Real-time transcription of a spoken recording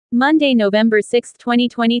Monday, November 6,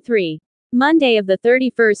 2023. Monday of the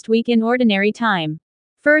 31st week in Ordinary Time.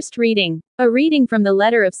 First reading. A reading from the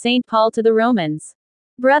letter of St. Paul to the Romans.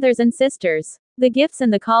 Brothers and sisters, the gifts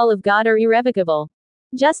and the call of God are irrevocable.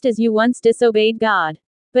 Just as you once disobeyed God,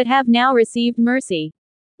 but have now received mercy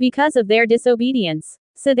because of their disobedience,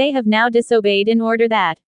 so they have now disobeyed in order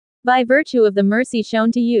that, by virtue of the mercy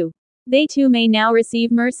shown to you, they too may now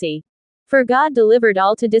receive mercy. For God delivered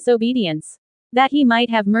all to disobedience, that he might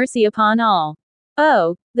have mercy upon all.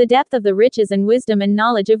 Oh, the depth of the riches and wisdom and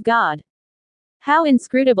knowledge of God! How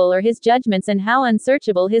inscrutable are his judgments and how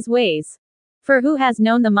unsearchable his ways! For who has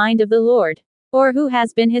known the mind of the Lord? Or who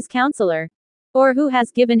has been his counselor? Or who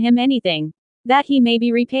has given him anything, that he may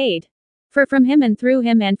be repaid? For from him and through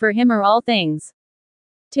him and for him are all things.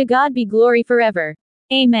 To God be glory forever.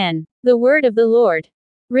 Amen. The word of the Lord.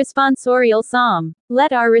 Responsorial Psalm.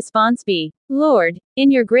 Let our response be, Lord,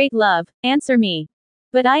 in your great love, answer me.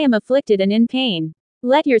 But I am afflicted and in pain.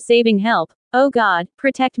 Let your saving help, O God,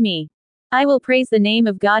 protect me. I will praise the name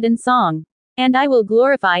of God in song, and I will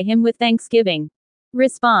glorify him with thanksgiving.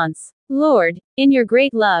 Response. Lord, in your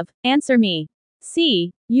great love, answer me.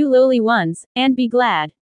 See, you lowly ones, and be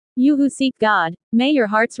glad. You who seek God, may your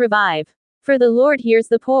hearts revive. For the Lord hears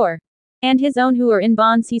the poor, and his own who are in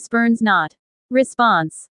bonds he spurns not.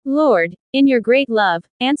 Response. Lord, in your great love,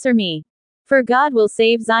 answer me. For God will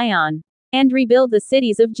save Zion, and rebuild the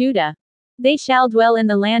cities of Judah. They shall dwell in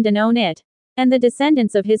the land and own it, and the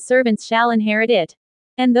descendants of his servants shall inherit it,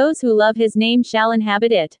 and those who love his name shall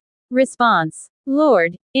inhabit it. Response.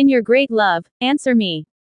 Lord, in your great love, answer me.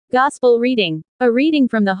 Gospel reading. A reading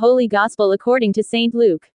from the Holy Gospel according to St.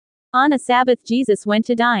 Luke. On a Sabbath Jesus went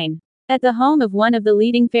to dine at the home of one of the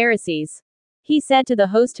leading Pharisees. He said to the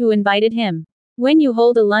host who invited him, when you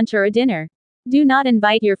hold a lunch or a dinner, do not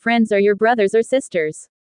invite your friends or your brothers or sisters,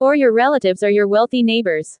 or your relatives or your wealthy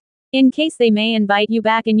neighbors, in case they may invite you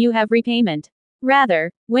back and you have repayment. Rather,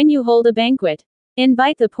 when you hold a banquet,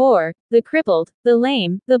 invite the poor, the crippled, the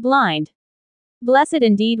lame, the blind. Blessed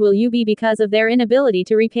indeed will you be because of their inability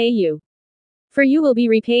to repay you. For you will be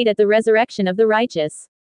repaid at the resurrection of the righteous.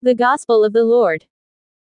 The Gospel of the Lord.